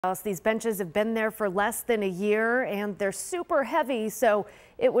These benches have been there for less than a year and they're super heavy, so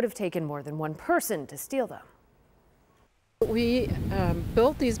it would have taken more than one person to steal them. We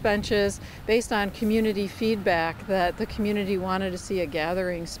built these benches based on community feedback that the community wanted to see a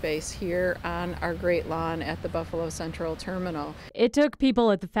gathering space here on our great lawn at the Buffalo Central Terminal. It took people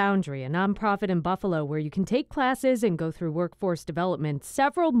at the Foundry, a nonprofit in Buffalo where you can take classes and go through workforce development,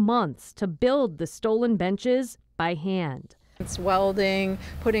 several months to build the stolen benches by hand. It's welding,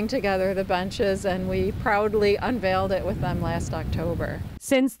 putting together the benches, and we proudly unveiled it with them last October.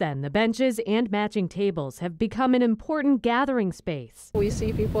 Since then, the benches and matching tables have become an important gathering space. We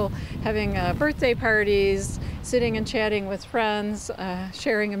see people having birthday parties, sitting and chatting with friends,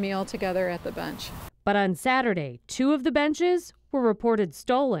 sharing a meal together at the bench. But on Saturday, 2 of the benches were reported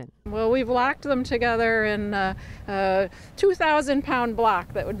stolen. Well, we've locked them together in a 2,000-pound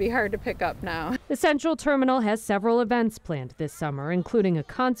block that would be hard to pick up now. The Central Terminal has several events planned this summer, including a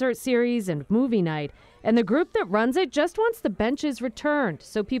concert series and movie night, and the group that runs it just wants the benches returned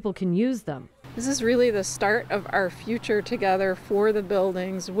so people can use them. This is really the start of our future together for the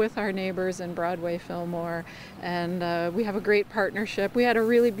buildings with our neighbors in Broadway Fillmore, and we have a great partnership. We had a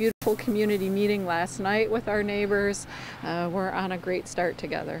really beautiful community meeting last night with our neighbors. We're on a great start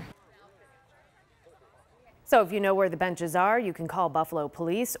together. So if you know where the benches are, you can call Buffalo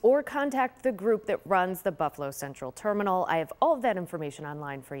Police or contact the group that runs the Buffalo Central Terminal. I have all of that information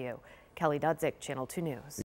online for you. Kelly Dudzik, Channel 2 News.